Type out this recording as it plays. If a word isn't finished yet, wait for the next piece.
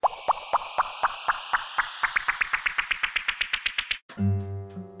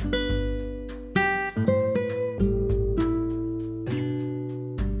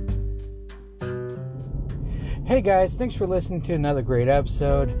Hey guys, thanks for listening to another great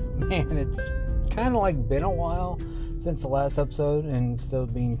episode. Man, it's kind of like been a while since the last episode and still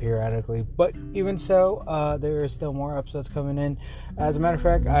being periodically. But even so, there are still more episodes coming in. As a matter of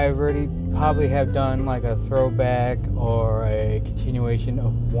fact, I already probably have done like a throwback or a continuation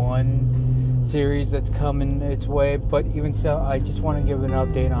of one series that's coming its way. But even so, I just want to give an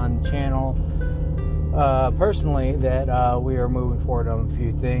update on the channel. Personally, that we are moving forward on a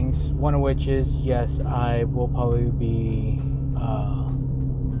few things. One of which is, yes, I will probably be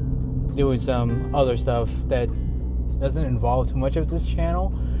doing some other stuff that doesn't involve too much of this channel,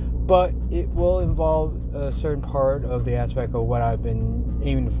 but it will involve a certain part of the aspect of what I've been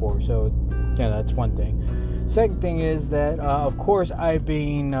aiming for. So, yeah, that's one thing. Second thing is that, of course, I've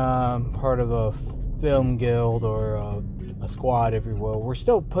been part of a film guild or a squad, if you will. We're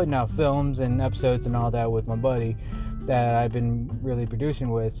still putting out films and episodes and all that with my buddy that I've been really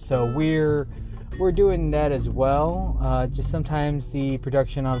producing with. So we're doing that as well. Just sometimes the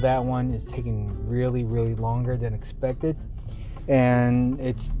production of that one is taking really, really longer than expected, and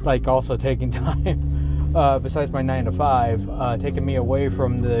it's like also taking time. Besides my 9 to 5, taking me away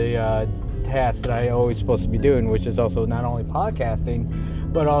from the task that I always supposed to be doing, which is also not only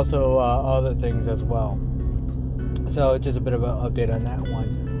podcasting, but also other things as well. So just a bit of an update on that one.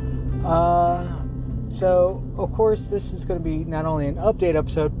 So, of course, this is going to be not only an update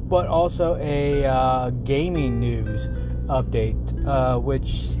episode, but also a gaming news update,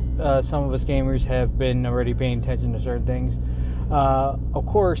 which some of us gamers have been already paying attention to certain things. Of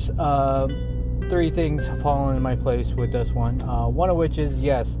course, 3 things have fallen in my place with this one. One of which is,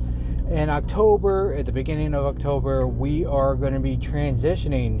 yes, in October, at the beginning of October, we are going to be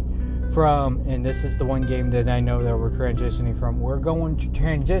transitioning from, and this is the one game that I know that we're transitioning from, we're going to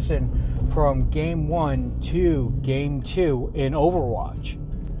transition from Game 1 to Game 2 in Overwatch.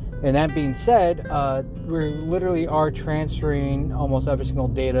 And that being said, we literally are transferring almost every single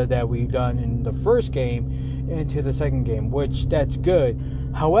data that we've done in the first game into the second game, which that's good.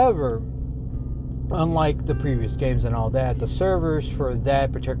 However, unlike the previous games and all that, the servers for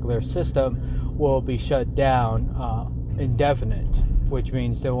that particular system will be shut down indefinite, which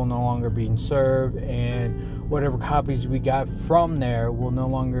means they will no longer be served, and whatever copies we got from there will no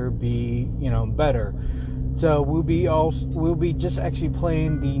longer be, better. So we'll be just actually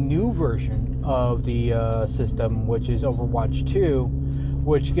playing the new version of the system, which is Overwatch 2,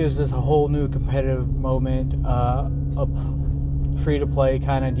 which gives us a whole new competitive moment, a free-to-play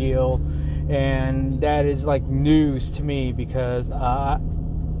kind of deal, and that is like news to me because I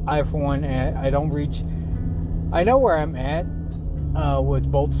for one, I know where I'm at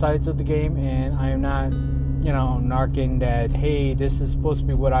with both sides of the game, and I am not, narking that, hey, this is supposed to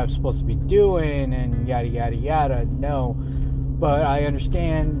be what I'm supposed to be doing, and yada, yada, yada. No. But I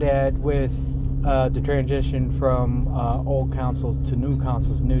understand that with the transition from old consoles to new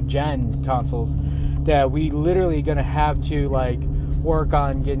consoles, new gen consoles, that we literally going to have to, work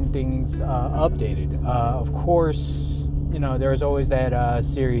on getting things updated. Of course, there's always that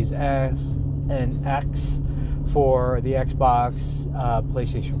Series S and X for the Xbox,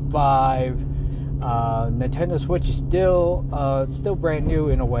 PlayStation 5, Nintendo Switch is still brand new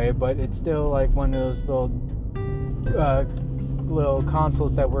in a way, but it's still like one of those little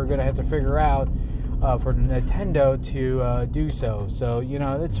consoles that we're gonna have to figure out for Nintendo to do so. So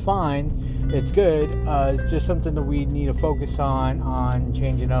it's fine, it's good. It's just something that we need to focus on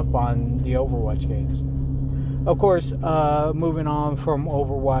changing up on the Overwatch games. Of course, moving on from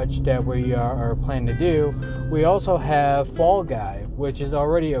Overwatch that we are planning to do, we also have Fall Guy, which is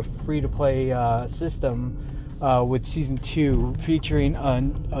already a free-to-play system with Season 2, featuring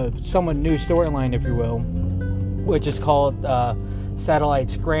a somewhat new storyline, if you will, which is called Satellite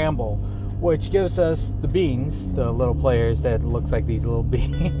Scramble, which gives us the beans, the little players that looks like these little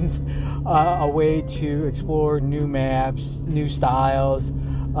beans, a way to explore new maps, new styles.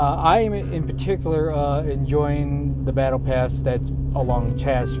 I am in particular enjoying the battle pass that's along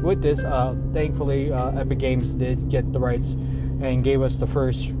chats with this. Thankfully, Epic Games did get the rights and gave us the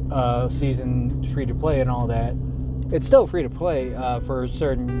first season free to play and all that. It's still free to play for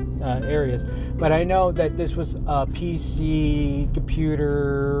certain areas, but I know that this was a PC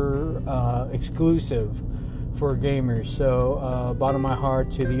computer exclusive for gamers. So, bottom of my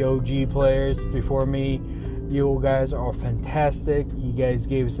heart to the OG players before me. You guys are fantastic. You guys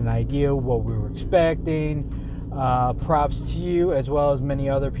gave us an idea what we were expecting. Props to you, as well as many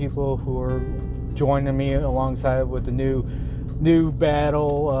other people who are joining me alongside with the new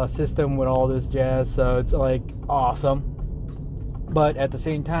battle system with all this jazz. So it's awesome. But at the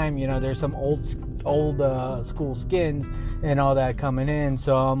same time, there's some old old school skins and all that coming in.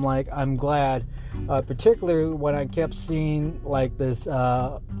 So I'm glad, particularly when I kept seeing like this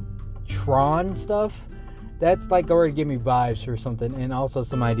Tron stuff. That's like already gave me vibes for something, and also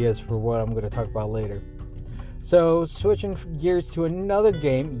some ideas for what I'm going to talk about later. So switching gears to another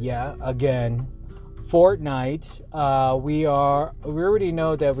game, again, Fortnite. We already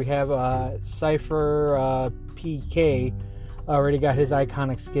know that we have Cypher PK already got his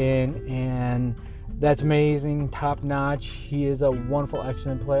iconic skin, and that's amazing, top notch. He is a wonderful,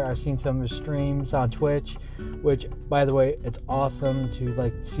 excellent player. I've seen some of his streams on Twitch, which, by the way, it's awesome to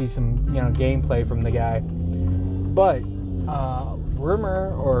like see some gameplay from the guy. But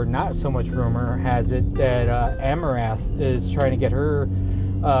rumor, or not so much rumor, has it that Amouranth is trying to get her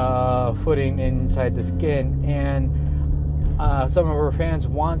footing inside the skin, and some of her fans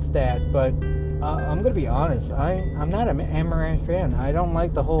wants that. But I'm gonna be honest, I'm not an Amouranth fan. I don't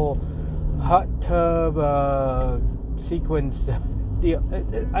like the whole hot tub sequence deal.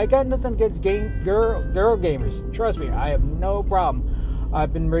 I got nothing against girl gamers. Trust me, I have no problem.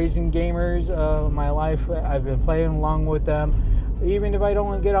 I've been raising gamers my life. I've been playing along with them. Even if I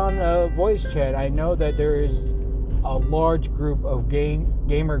don't get on voice chat, I know that there is a large group of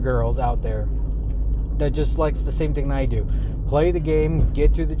gamer girls out there that just likes the same thing I do. Play the game,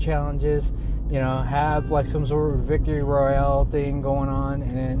 get through the challenges, have like some sort of victory royale thing going on,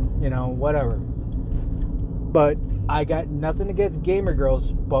 and then, whatever. But I got nothing against gamer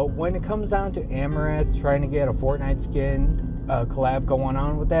girls, but when it comes down to Amouranth trying to get a Fortnite skin collab going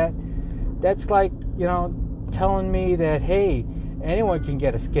on with that's like, telling me that, hey, anyone can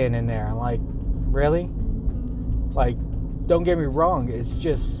get a skin in there. Like, really? Like, don't get me wrong, it's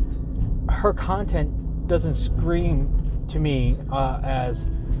just her content doesn't scream to me as,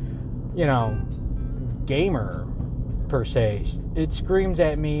 gamer per se. It screams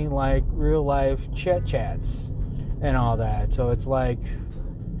at me like real life chats and all that. So it's like,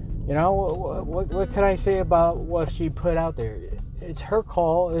 what can I say about what she put out there? It's her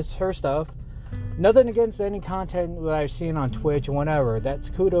call, it's her stuff. Nothing against any content that I've seen on Twitch and whatever. That's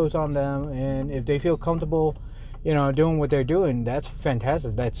kudos on them, and if they feel comfortable, doing what they're doing, that's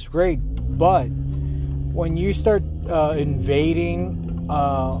fantastic. That's great. But when you start invading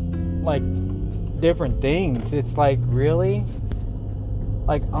like different things, it's like, really?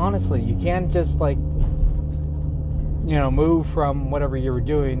 Like, honestly, you can't just like move from whatever you were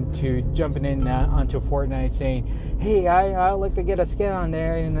doing to jumping in onto Fortnite saying, hey, I'd like to get a skin on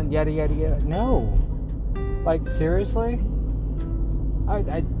there and yada yada yada. No, like, seriously?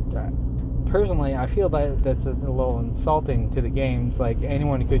 I personally, I feel that that's a little insulting to the games. Like,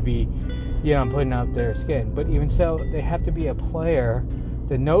 anyone could be putting out their skin, but even so, they have to be a player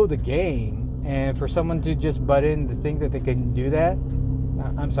to know the game, and for someone to just butt in to think that they can do that,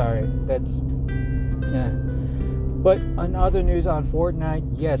 I'm sorry, that's But on other news on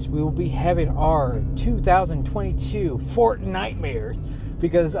Fortnite, yes, we will be having our 2022 Fortnitemares,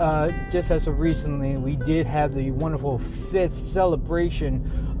 because just as of recently, we did have the wonderful 5th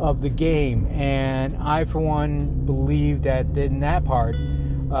celebration of the game, and I, for one, believe that in that part,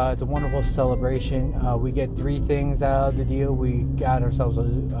 it's a wonderful celebration. We get 3 things out of the deal. We got ourselves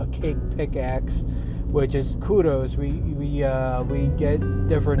a cake pickaxe, which is kudos. We get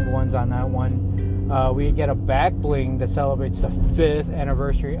different ones on that one. We get a back bling that celebrates the 5th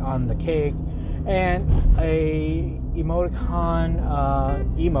anniversary on the cake, and a emoticon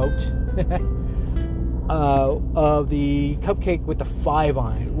emote of the cupcake with the 5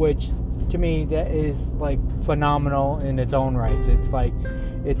 on it, which to me, that is like phenomenal in its own rights. It's like,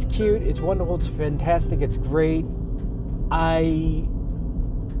 it's cute, it's wonderful, it's fantastic, it's great. I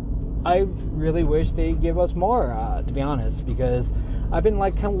really wish they'd give us more, to be honest, because I've been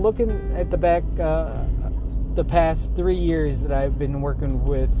like kind of looking at the back the past 3 years that I've been working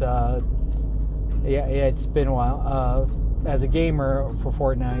with it's been a while as a gamer for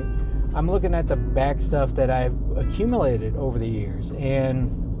Fortnite. I'm looking at the back stuff that I've accumulated over the years,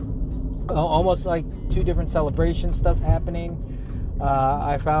 and almost like 2 different celebration stuff happening.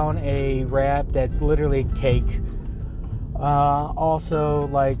 I found a wrap that's literally cake. Also,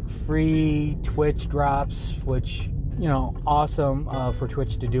 like, free Twitch drops, which, awesome for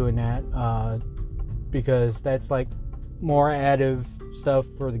Twitch to do in that, because that's like more additive stuff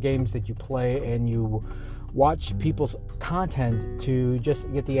for the games that you play, and you watch people's content to just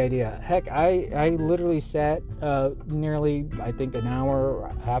get the idea. Heck, I literally sat nearly, I think, an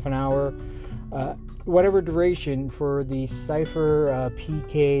hour, half an hour, whatever duration, for the Cypher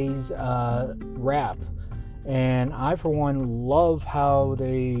PK's rap. And I, for one, love how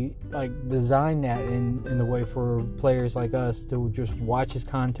they like design that in the way for players like us to just watch his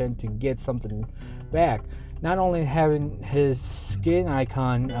content to get something back. Not only having his skin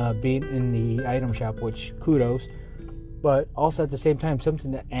icon being in the item shop, which kudos, but also at the same time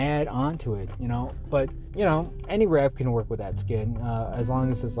something to add onto it, you know. But, you know, any rep can work with that skin, as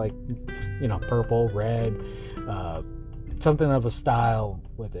long as it's like, you know, purple, red, something of a style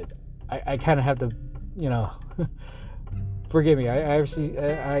with it. I kind of have to, you know, forgive me. I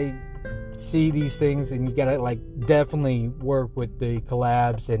see these things, and you gotta like definitely work with the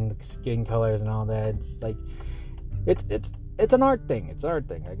collabs and the skin colors and all that. It's like it's an art thing. It's an art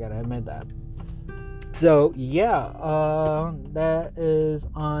thing. I gotta admit that. So yeah, that is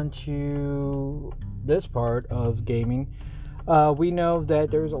on to this part of gaming. We know that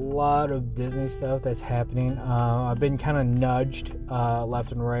there's a lot of Disney stuff that's happening. I've been kind of nudged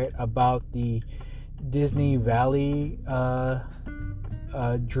left and right about the Disney Valley,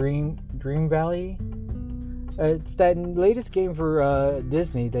 Dream Valley. It's that latest game for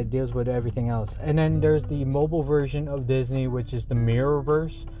Disney that deals with everything else. And then there's the mobile version of Disney, which is the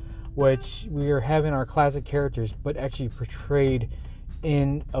Mirrorverse, which we are having our classic characters, but actually portrayed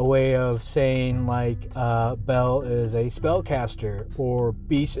in a way of saying like Belle is a spellcaster, or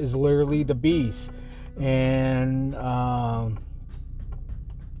Beast is literally the Beast, and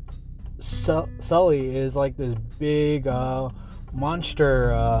Sully is like this big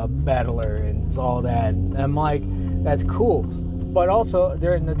monster battler and all that. And I'm like, that's cool. But also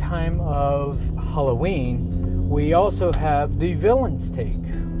during the time of Halloween, we also have the villain's take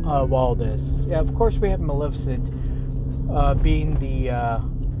of all this. Yeah, of course we have Maleficent being the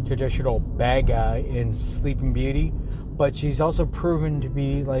traditional bad guy in Sleeping Beauty, but she's also proven to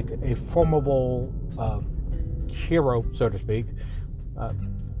be like a formidable hero, so to speak.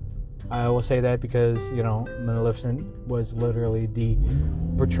 I will say that because, you know, Maleficent was literally the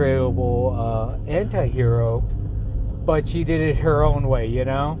portrayable anti-hero, but she did it her own way, you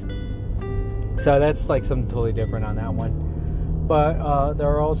know? So that's like something totally different on that one. But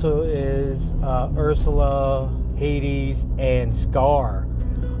there also is Ursula, Hades, and Scar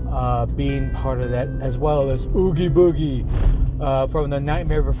being part of that, as well as Oogie Boogie from The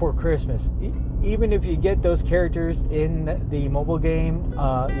Nightmare Before Christmas. Even if you get those characters in the mobile game,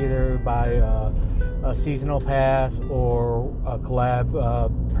 either by a seasonal pass or a collab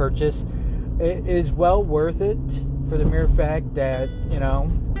purchase, it is well worth it for the mere fact that, you know,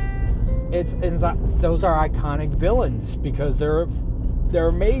 it's those are iconic villains because they're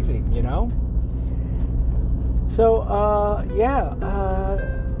amazing, you know. So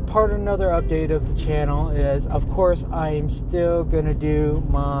part of another update of the channel is, of course, I am still gonna do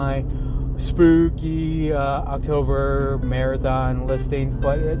my spooky October marathon listing,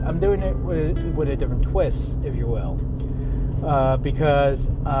 but I'm doing it with a different twist, if you will, because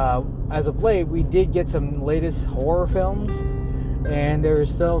as of late we did get some latest horror films, and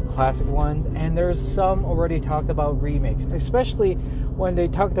there's still classic ones, and there's some already talked about remakes, especially when they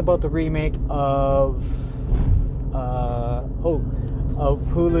talked about the remake of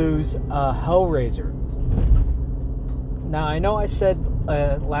Hulu's Hellraiser. Now, I know I said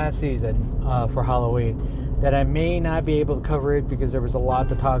last season for Halloween that I may not be able to cover it because there was a lot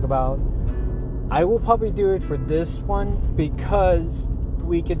to talk about. I will probably do it for this one because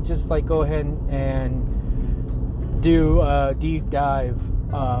we could just like go ahead and do a deep dive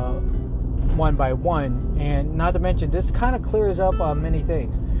one by one, and not to mention this kind of clears up on many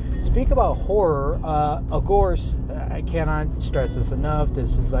things. Speak about horror, of course, I cannot stress this enough. This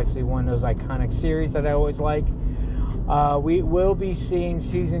is actually one of those iconic series that I always like. We will be seeing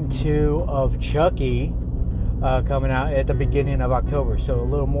season 2 of Chucky coming out at the beginning of October, so a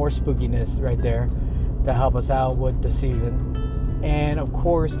little more spookiness right there to help us out with the season. And of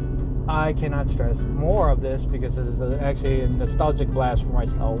course, I cannot stress more of this because this is actually a nostalgic blast for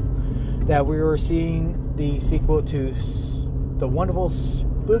myself, that we were seeing the sequel to the wonderful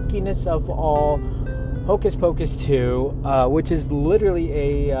spookiness of all, Hocus Pocus 2, which is literally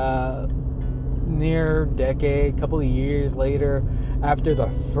a near decade, couple of years later after the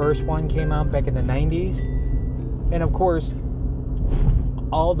first one came out back in the 90s. And of course,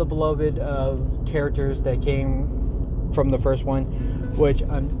 all the beloved characters that came from the first one, which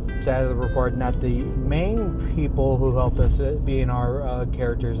I'm sad to report not the main people who helped us being our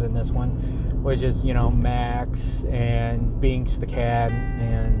characters in this one, which is, you know, Max and Binks the cat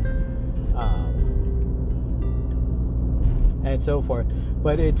and so forth.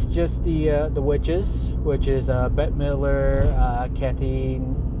 But it's just the witches, which is Bette Midler, Kathy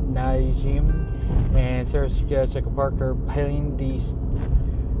Najim, and Sarah Jessica Parker playing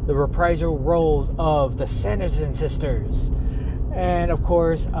the reprisal roles of the Sanderson sisters. And of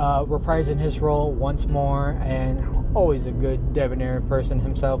course, reprising his role once more, and always a good debonair person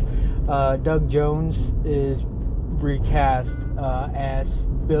himself, Doug Jones is recast as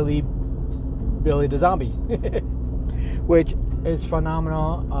Billy the Zombie, which is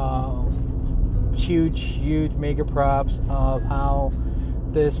phenomenal. Huge mega props of how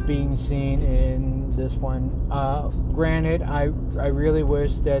this being seen in this one. Granted, I really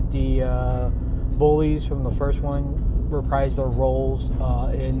wish that the bullies from the first one reprise their roles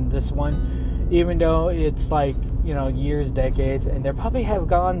in this one, even though it's like, years, decades, and they probably have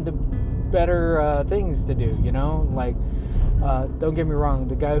gone to better things to do, like, don't get me wrong,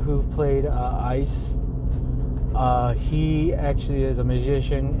 the guy who played Ice, he actually is a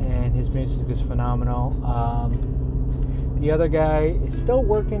musician and his music is phenomenal. The other guy is still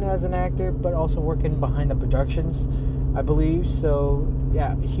working as an actor, but also working behind the productions, I believe. So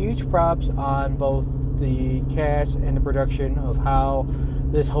yeah, huge props on both the cast and the production of how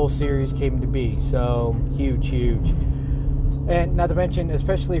this whole series came to be. So huge. And not to mention,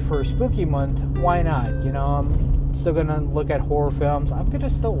 especially for Spooky Month, why not? I'm still gonna look at horror films. I'm gonna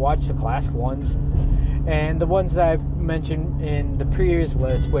still watch the classic ones, and the ones that I've mentioned in the previous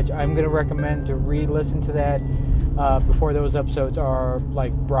list, which I'm gonna recommend to re-listen to that before those episodes are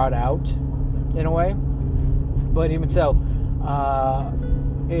like brought out in a way. But even so,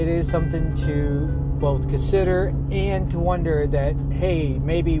 it is something to both consider and to wonder that, hey,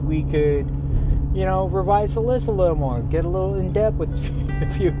 maybe we could, revise the list a little more, get a little in depth with a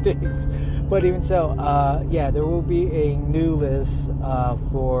few things. But even so, there will be a new list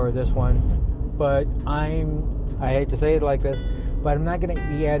for this one. But I hate to say it like this, but I'm not going to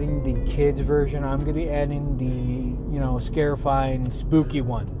be adding the kids version. I'm going to be adding the, scarifying, spooky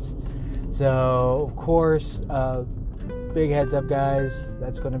ones. So, of course, big heads up, guys.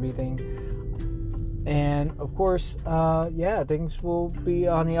 That's going to be a thing. And, of course, things will be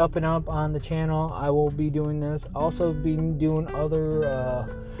on the up and up on the channel. I will be doing this. Also, be doing other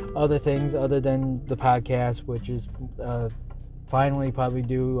things other than the podcast, which is finally probably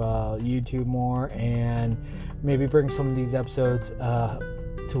do YouTube more and maybe bring some of these episodes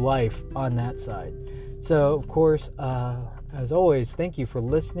to life on that side. So, of course, as always, thank you for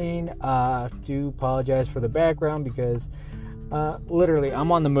listening. I do apologize for the background because literally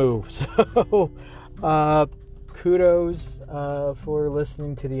I'm on the move. So, kudos for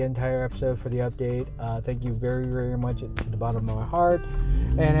listening to the entire episode, for the update. Thank you very, very much to the bottom of my heart.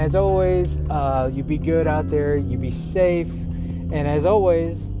 And as always, you be good out there. You be safe. And as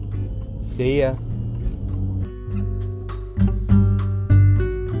always, see ya.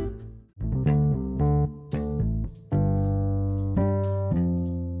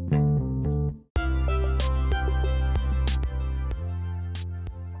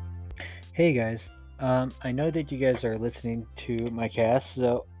 Hey guys, I know that you guys are listening to my cast,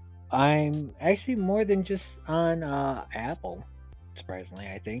 so I'm actually more than just on Apple, surprisingly,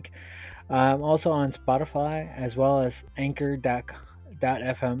 I think. I'm also on Spotify as well as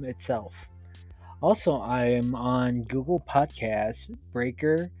Anchor.fm itself. Also, I am on Google Podcasts,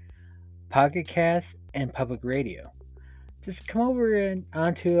 Breaker, Pocket Cast, and Public Radio. Just come over and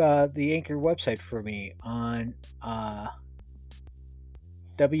onto the Anchor website for me on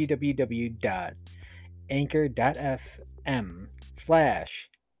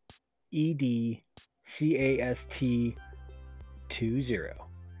www.anchor.fm/EDCAST20.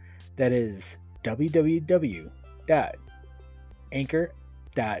 That is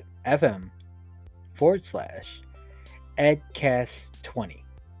www.anchor.fm/EDCAST20.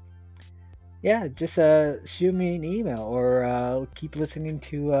 Yeah, just shoot me an email or keep listening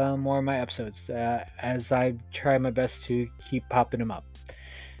to more of my episodes as I try my best to keep popping them up.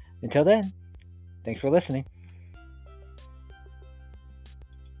 Until then, thanks for listening.